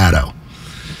Ray Ratto.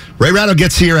 Ray Ratto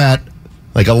gets here at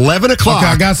like 11 o'clock.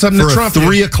 Okay, I got something to trump a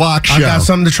 3 o'clock show. I got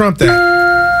something to trump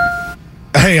that.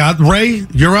 Hey, Ray,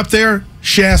 you're up there.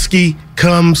 Shasky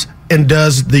comes and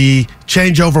does the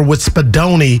changeover with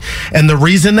Spadoni. And the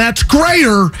reason that's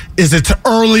greater is it's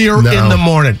earlier in the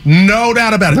morning. No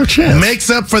doubt about it. No chance. Makes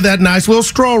up for that nice little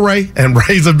stroll, Ray. And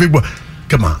Ray's a big boy.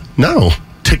 Come on. No.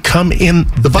 To come in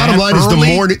the bottom line is the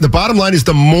morning. The bottom line is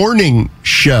the morning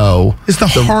show is the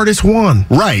hardest one.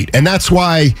 Right. And that's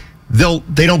why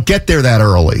they don't get there that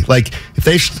early. Like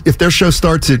if their show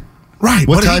starts at right.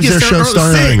 What time's their show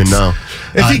start? I don't even know.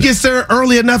 If he gets there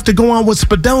early enough to go on with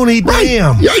Spadoni,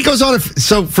 damn. Yeah, he goes on.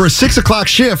 So for a 6 o'clock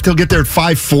shift, he'll get there at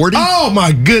 5:40. Oh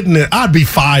my goodness, I'd be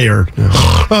fired.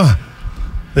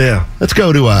 Yeah. Let's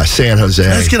go to San Jose.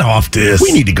 Let's get off this.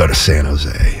 We need to go to San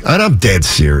Jose. And I'm dead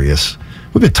serious.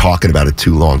 We've been talking about it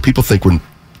too long. People think we're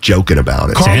joking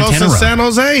about it. Carlos in San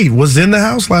Jose was in the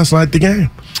house last night at the game.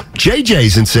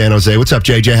 JJ's in San Jose. What's up,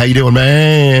 JJ? How you doing,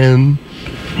 man?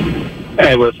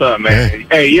 Hey, what's up, man?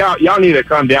 Hey, y'all need to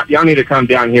come down. Y'all need to come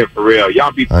down here for real.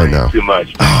 Y'all be playing too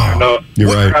much. I know you're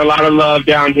right. Got a lot of love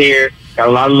down here. So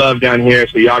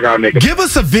y'all gotta make. Give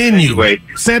us a venue.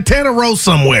 Santana Row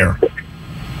somewhere.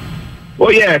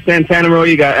 Well, yeah, Santana Row.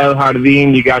 You got El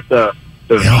Jardín. You got the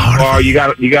bar. You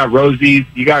got Rosie's.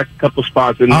 You got a couple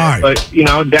spots in there. Right.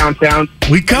 But downtown.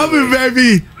 We coming,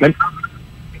 baby. And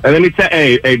let me tell.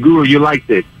 Hey, Guru, you like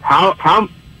this?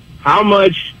 How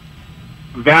much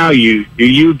value do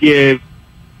you give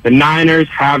the Niners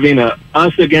having a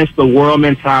us against the world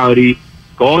mentality,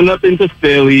 going up into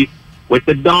Philly with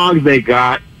the dogs they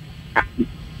got?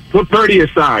 Put Purdy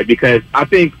aside, because I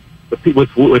think with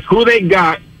who they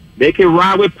got, they can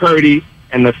ride with Purdy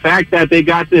And the fact that they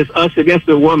got this us against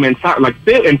the world mentality, like,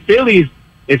 and Phillies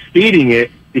is feeding it,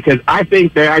 because I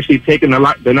think they're actually taking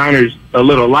the Niners a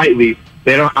little lightly.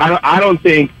 I don't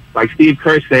think, like Steve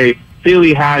Kerr say,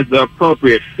 Philly has the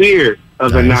appropriate fear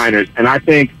of the Niners, and I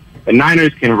think the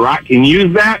Niners can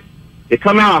use that. They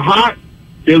come out hot,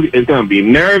 Philly is going to be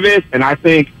nervous, and I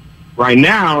think right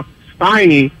now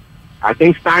Steiny's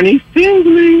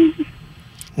tingling.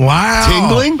 Wow,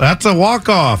 tingling? That's a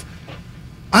walk-off.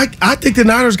 I think the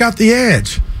Niners got the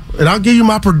edge, and I'll give you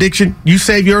my prediction. You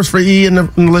save yours for E and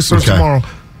the listeners tomorrow.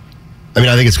 I mean,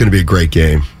 I think it's going to be a great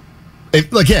game.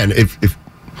 If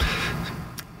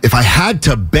I had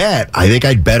to bet, I think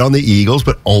I'd bet on the Eagles,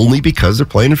 but only because they're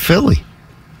playing in Philly.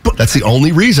 But that's the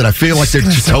only reason. I feel like they're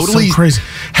just totally so crazy.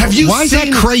 Have you why seen,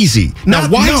 is that crazy?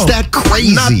 Why is that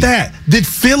crazy? Not that. Did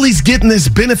Philly's getting this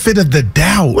benefit of the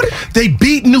doubt? They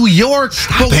beat New York,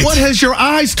 what has your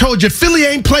eyes told you? Philly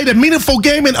ain't played a meaningful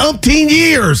game in umpteen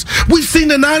years. We've seen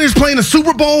the Niners playing a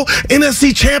Super Bowl,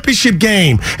 NFC Championship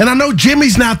game, and I know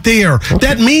Jimmy's not there. Okay.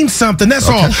 That means something. That's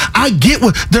all. I get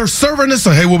what they're serving us.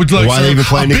 Hey, what would you like? Why are they even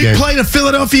playing a the game? big play to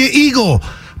Philadelphia Eagle.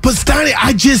 But Steiny,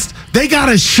 they got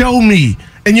to show me.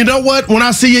 And you know what? When I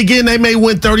see you again, they may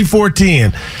win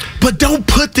 34-10. But don't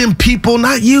put them people,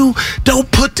 not you,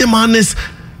 don't put them on this.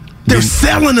 They're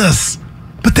selling us.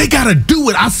 But they got to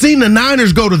do it. I've seen the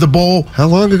Niners go to the bowl. How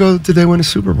long ago did they win a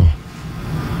Super Bowl?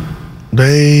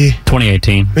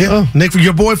 2018. Yeah, Nick,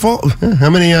 your boy fault. Yeah, how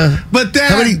many? But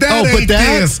that ain't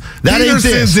this. That ain't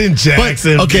this. In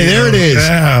Jackson. Okay, there it is.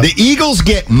 Yeah. The Eagles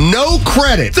get no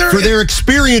credit for their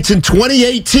experience in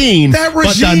 2018. That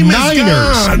regime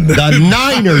the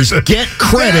Niners get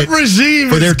credit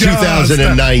for their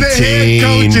 2019. The head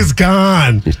coach is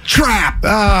gone. Trap.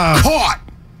 Caught.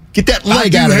 Get that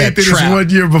leg out of that trap. This 1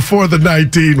 year before the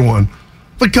 19 one.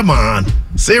 But come on,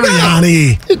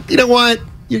 Sirianni. No. You know what?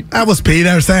 That was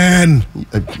Peterson.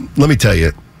 Let me tell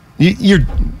you,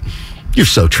 you're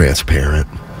so transparent.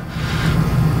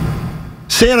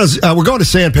 We're going to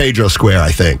San Pedro Square.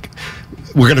 I think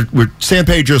we're San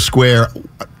Pedro Square.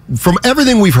 From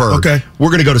everything we've heard, we're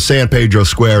going to go to San Pedro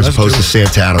Square as opposed to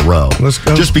Santana Row. Let's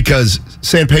go. Just because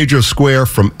San Pedro Square,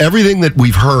 from everything that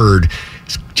we've heard,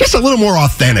 is just a little more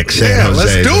authentic San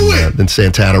Jose than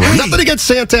Santana Row. Nothing against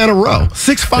Santana Row.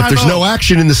 6-5. If there's no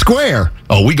action in the square,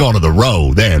 we go to the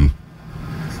Row then.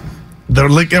 They're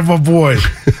looking at my boy,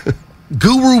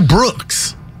 Guru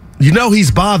Brooks. You know he's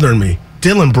bothering me.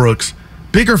 Dylan Brooks.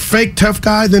 Bigger fake tough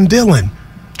guy than Dylan.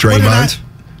 Draymond?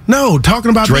 No,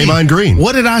 talking about Draymond Green.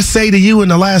 What did I say to you in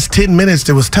the last 10 minutes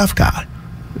that was tough guy?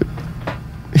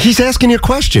 He's asking you a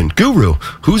question. Guru,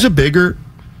 who's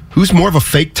more of a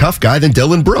fake tough guy than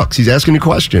Dylan Brooks? He's asking you a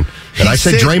question. And I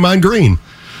said Draymond Green.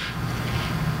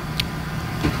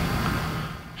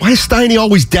 Why is Steiny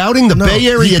always doubting the Bay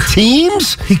Area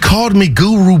teams? He called me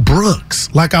Guru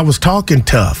Brooks, like I was talking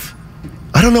tough.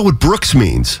 I don't know what Brooks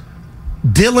means.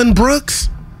 Dylan Brooks?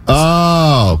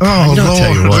 Oh, I'll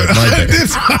tell you what. My bad.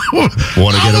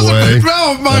 Want to get away?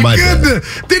 Oh, my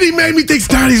goodness. Then he made me think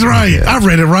Steiny's right. Yeah. I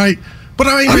read it right. But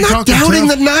I'm not doubting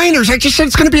the Niners. I just said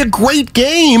it's going to be a great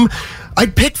game. I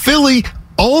picked Philly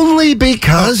only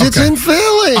because it's in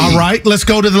Philly. All right, let's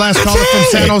go to the last caller from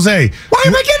San Jose. Why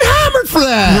am I getting hammered for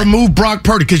that? Remove Brock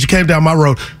Purdy because you came down my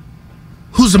road.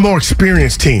 Who's the more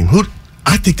experienced team?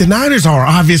 I think the Niners are,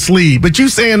 obviously. But you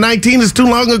saying 19 is too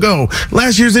long ago.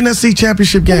 Last year's NFC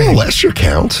Championship game. Well, last year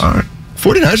counts. All right.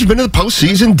 49ers have been to the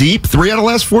postseason deep 3 out of the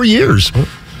last 4 years.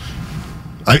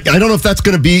 I don't know if that's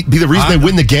going to be the reason they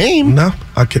win the game. No,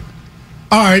 I could.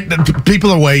 All right, people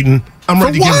are waiting. I'm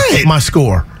ready to give my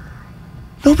score.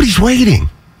 Nobody's waiting.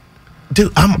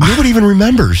 Dude, nobody even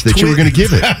remembers that you were going to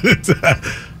give it.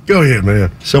 Go ahead,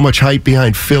 man. So much hype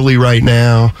behind Philly right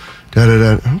now.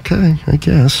 Okay, I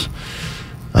guess.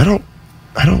 I don't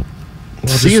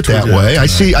see it that way. I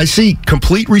see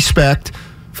complete respect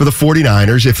for the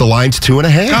 49ers if the line's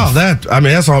 2.5. Oh, that's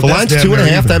all. If the line's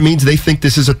 2.5, that means they think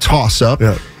this is a toss-up.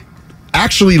 Yeah.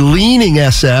 Actually leaning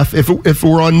SF if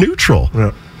we're on neutral.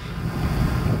 Yeah.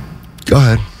 Go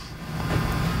ahead.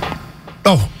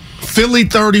 Oh, Philly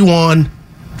 31,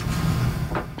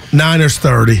 Niners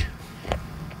 30.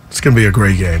 It's going to be a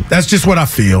great game. That's just what I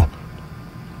feel.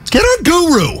 Get on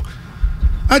Guru.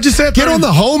 I just said get on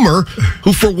the homer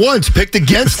who for once picked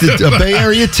against the Bay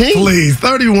Area team. Please,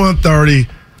 31-30.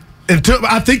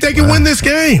 I think they can win this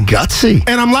game. Gutsy.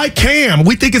 And I'm like Cam.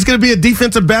 We think it's going to be a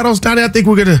defensive battle. I think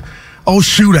we're going to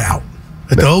shootout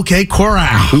at the OK Corral.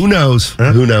 Who knows?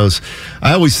 Huh? Who knows?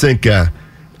 I always think I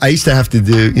used to have to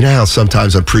do, you know how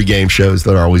sometimes on pregame shows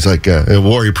that are always like a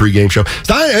Warrior pregame show.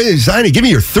 Steiny, give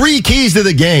me your 3 keys to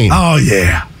the game. Oh,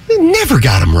 yeah. They never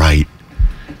got them right.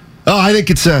 Oh, I think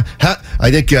it's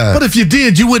But if you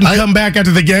did, you wouldn't come back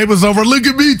after the game was over. Look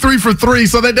at me, 3 for 3.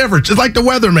 So they never. It's like the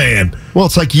weatherman. Well,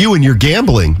 it's like you and your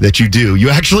gambling that you do. You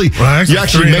actually make.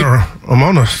 I'm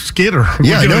on a skidder.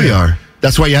 Yeah, I know you are.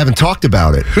 That's why you haven't talked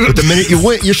about it. But the minute you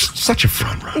win, you're such a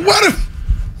front runner.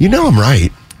 You know I'm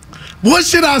right. What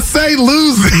should I say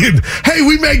losing? Hey,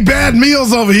 we make bad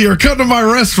meals over here. Come to my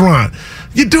restaurant.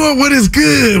 You doing what is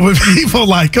good with people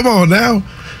like, come on now.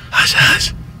 Hush,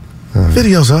 hush.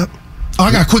 Video's up. Oh,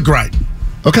 I got a quick gripe.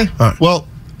 Okay. All right. Well,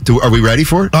 are we ready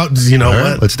for it? You know what?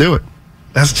 Right, let's do it.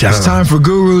 That's just It's time for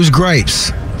Guru's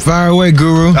gripes. Fire away,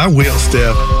 Guru. I will,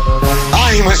 Steph.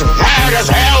 I'm as mad as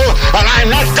hell, and I'm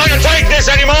not going to take this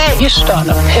anymore. You're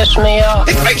starting to piss me off.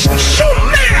 It makes me so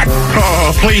mad.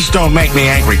 Oh, please don't make me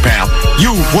angry, pal.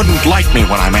 You wouldn't like me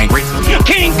when I'm angry.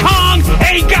 King Kong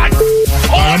ain't got...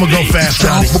 All right, I'm going to go fast,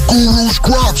 Johnny.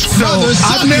 So,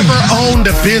 I've never owned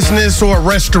a business or a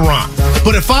restaurant.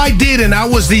 But if I did and I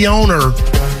was the owner,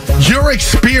 your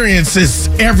experience is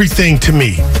everything to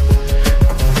me.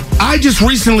 I just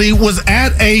recently was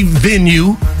at a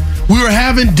venue. We were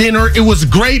having dinner. It was a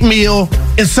great meal,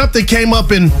 and something came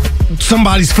up in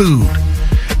somebody's food.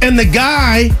 And the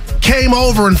guy came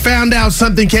over and found out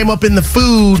something came up in the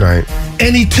food, right,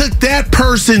 and he took that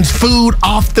person's food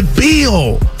off the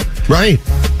bill. Right.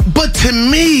 But to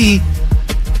me,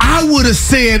 I would have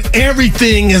said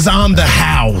everything is on the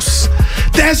house.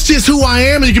 That's just who I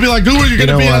am. And you can be like, "Ooh, you're going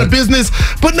to be out of business."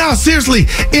 But no, seriously,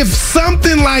 if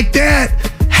something like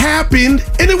that happened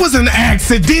and it was an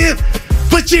accident,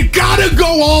 but you got to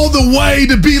go all the way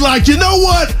to be like, you know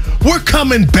what? We're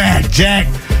coming back, Jack.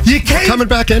 You can't. We're coming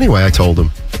back anyway, I told him.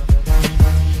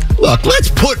 Look, let's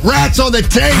put rats on the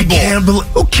table.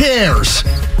 Who cares?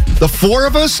 The four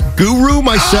of us, Guru,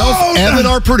 myself, Evan,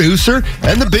 our producer,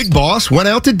 and the big boss, went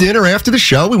out to dinner after the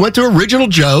show. We went to Original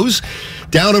Joe's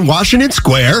down in Washington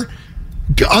Square.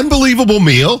 Unbelievable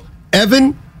meal.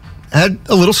 Evan had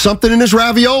a little something in his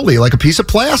ravioli, like a piece of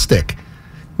plastic. It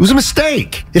was a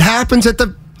mistake. It happens at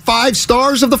the 5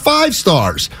 stars of the 5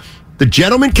 stars. The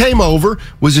gentleman came over,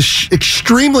 was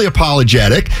extremely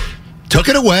apologetic, took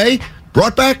it away,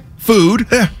 brought back food.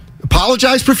 Yeah.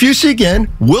 Apologized profusely again.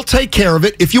 We'll take care of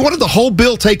it. If you wanted the whole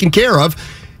bill taken care of,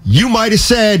 you might have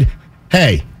said,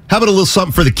 hey, how about a little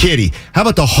something for the kitty? How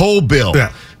about the whole bill?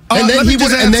 Yeah. And then he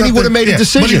would have made a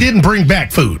decision. But he didn't bring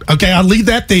back food. Okay, I'll leave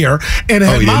that there. And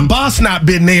had my boss not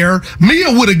been there,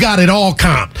 Mia would have got it all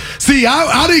comped. See,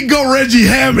 I didn't go Reggie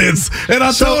Hammonds, and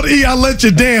I told E I let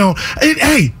you down. And,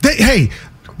 hey,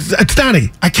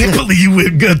 Stoney, I can't believe you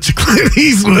went good to Clint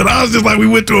Eastwood. I was just like, we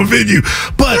went to a venue.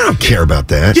 But I don't care about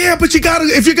that. Yeah, but you gotta,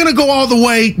 if you're gonna go all the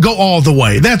way, go all the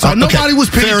way. That's all. Nobody was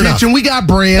paying attention. We got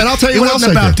bread. And I'll tell you what else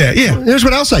I did. Yeah. Here's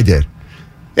what else I did.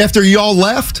 After y'all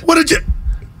left. What did you?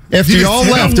 After y'all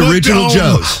left Original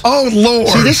Joe's. Oh, Lord.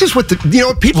 See, this is what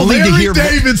people need to hear.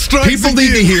 People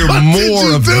need to hear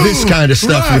more of this kind of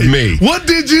stuff with me. What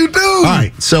did you do? All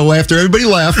right. So after everybody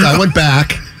left, I went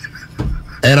back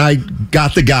and I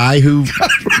got the guy who,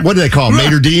 what do they call him?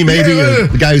 Mater D, maybe? Yeah.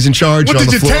 The guy who's in charge on the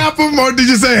floor. Did you tap him or did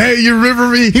you say, hey, you remember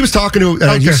me? He was talking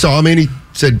to he saw me and he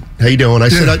said, how you doing? I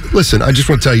said, listen, I just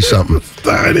want to tell you something.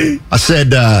 I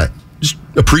said, just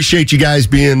appreciate you guys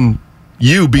being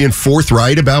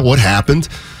forthright about what happened.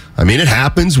 I mean, it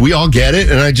happens. We all get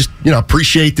it. And I just,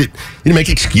 appreciate that you didn't make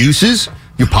excuses.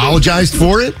 You apologized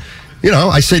for it.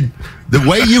 I said, the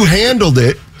way you handled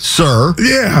it, sir,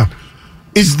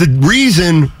 is the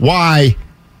reason why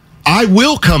I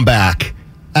will come back,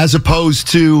 as opposed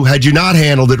to, had you not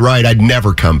handled it right, I'd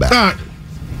never come back. All right.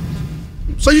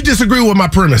 So you disagree with my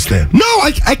premise then? No,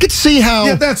 I could see how.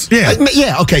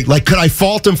 Yeah, okay. Like, could I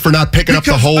fault him for not picking up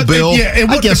the whole bill? Yeah,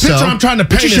 and I guess the picture so. I'm trying to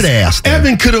paint you should have asked him.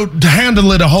 Evan could have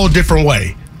handled it a whole different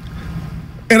way.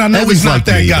 And I know he's not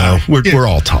that guy. We're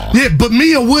all tall. Yeah, but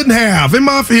Mia wouldn't have. And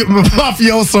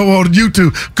Mafioso on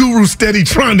YouTube, Guru steady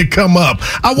trying to come up.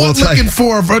 I wasn't looking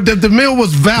for the meal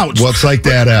was vouched. Well, it's like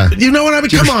that. You know what I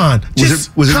mean? Come on.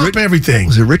 Was it everything.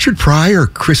 Was it Richard Pryor or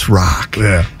Chris Rock?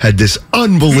 Yeah. Had this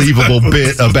unbelievable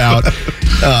bit about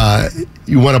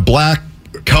you want a black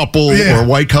couple or a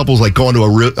white couple's like going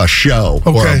to a show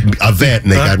or an event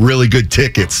and they got really good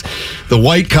tickets. The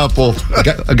white couple,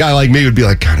 a guy like me would be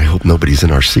like, God, I hope nobody's in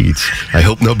our seats. I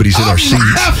hope nobody's in our seats.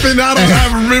 Laughing, I don't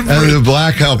have remember. And the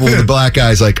black couple, the black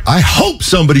guy's like, I hope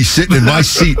somebody's sitting in my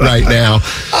seat right now.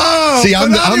 Oh, see, I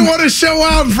didn't want to show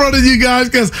out in front of you guys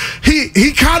because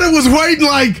he kind of was waiting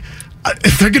like,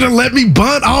 if they're going to let me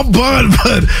bunt, I'll bunt.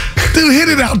 But, dude, hit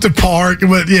it out the park.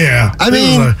 But, yeah. I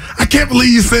mean, I can't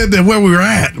believe you said that where we were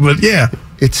at. But, yeah.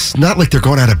 It's not like they're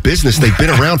going out of business. They've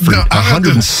been around for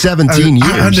 117 years.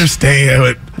 I understand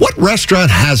it. What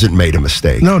restaurant hasn't made a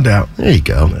mistake? No doubt. There you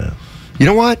go. Yeah. You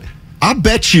know what? I'll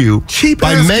bet you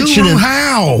by mentioning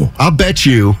how. I'll bet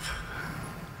you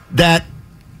that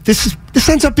this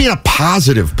ends up being a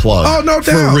positive plug. Oh, no doubt.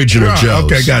 For Original Joe's.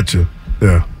 Okay, got you.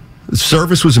 Yeah. The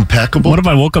service was impeccable. What if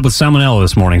I woke up with salmonella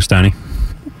this morning, Steiny?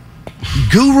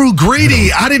 Guru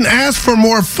greedy. I didn't ask for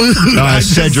more food.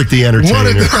 Cedric the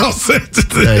Entertainer.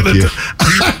 Thank you.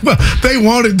 They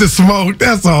wanted to smoke.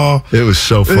 That's all. It was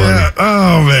so funny. Yeah.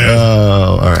 Oh, man.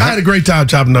 All right. I had a great time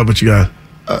chopping up with you guys.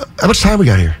 How much time we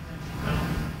got here?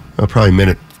 Probably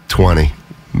minute 20.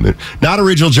 Not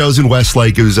Original Joe's in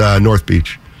Westlake. It was North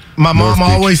Beach. My mom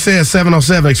always says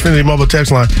 707 Xfinity Mobile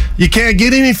Text Line. You can't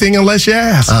get anything unless you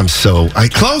ask.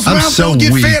 Closed mouth don't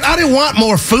get fed. I didn't want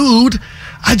more food.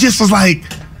 I just was like,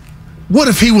 what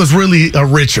if he was really a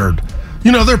Richard?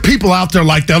 There are people out there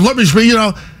like that. Let me,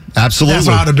 absolutely. That's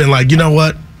why I'd have been like, you know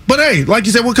what? But hey, like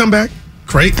you said, we'll come back.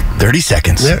 Great. 30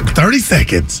 seconds. Yeah, 30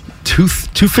 seconds.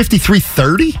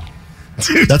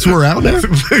 253.30? That's where we're out now?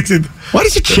 Why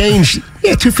does it change?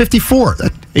 Yeah, 254.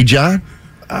 Hey, John,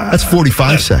 that's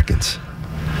 45 seconds.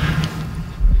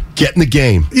 Get in the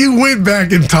game. You went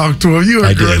back and talked to him. You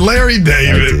were great. Larry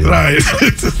David. Right.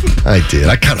 I did.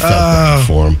 I kind of felt bad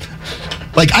for him.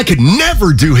 Like, I could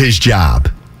never do his job.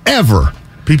 Ever.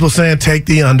 People saying take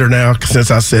the under now since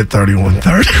I said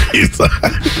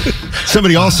 31-30.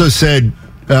 Somebody also said,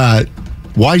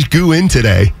 why's Goo in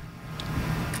today?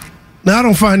 No, I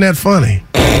don't find that funny.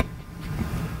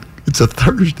 It's a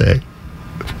Thursday.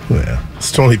 Yeah,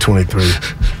 it's 2023.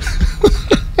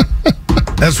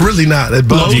 That's really not.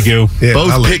 Love you, Goo. Yeah,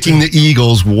 both picking the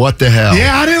Eagles. What the hell?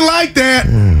 Yeah, I didn't like that.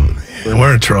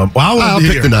 We're in trouble. Well, I'll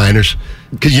pick the Niners.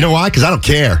 Because you know why? Because I don't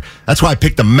care. That's why I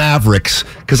picked the Mavericks.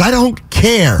 Because I don't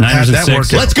care. Niners at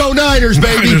 6. Let's go Niners,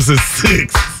 baby. Niners at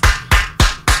 6.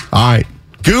 All right.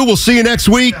 Goo, we'll see you next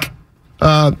week.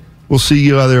 We'll see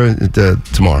you other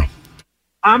tomorrow.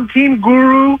 I'm Team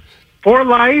Guru for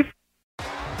life.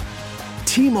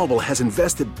 T-Mobile has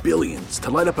invested billions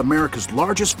to light up America's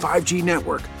largest 5G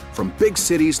network, from big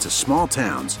cities to small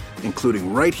towns,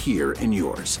 including right here in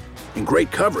yours. And great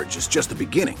coverage is just the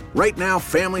beginning. Right now,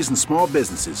 families and small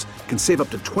businesses can save up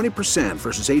to 20%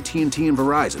 versus AT&T and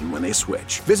Verizon when they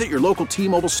switch. Visit your local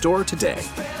T-Mobile store today.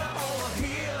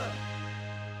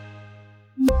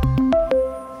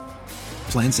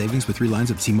 Plan savings with 3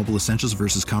 lines of T-Mobile Essentials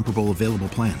versus comparable available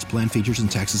plans. Plan features and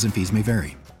taxes and fees may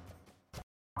vary.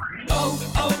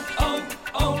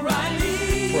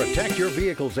 Protect your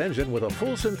vehicle's engine with a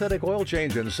full synthetic oil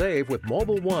change and save with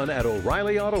Mobil 1 at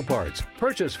O'Reilly Auto Parts.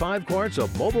 Purchase 5 quarts of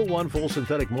Mobil 1 full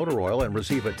synthetic motor oil and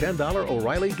receive a $10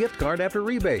 O'Reilly gift card after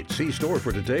rebate. See store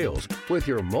for details. With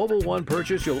your Mobil 1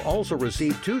 purchase, you'll also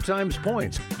receive 2 times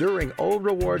points during O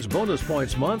Rewards Bonus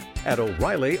Points Month at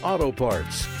O'Reilly Auto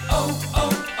Parts.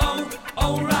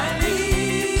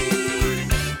 O'Reilly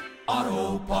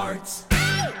Auto Parts.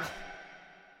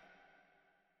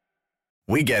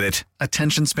 We get it.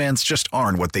 Attention spans just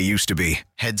aren't what they used to be.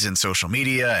 Heads in social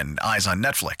media and eyes on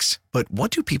Netflix. But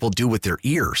what do people do with their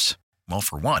ears? Well,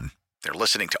 for one, they're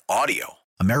listening to audio.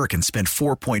 Americans spend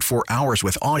 4.4 hours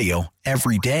with audio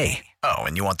every day. Oh,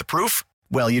 and you want the proof?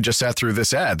 Well, you just sat through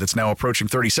this ad that's now approaching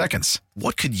 30 seconds.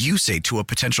 What could you say to a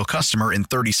potential customer in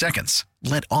 30 seconds?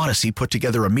 Let Odyssey put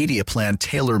together a media plan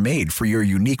tailor-made for your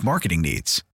unique marketing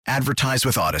needs. Advertise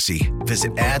with Odyssey.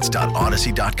 Visit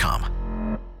ads.odyssey.com.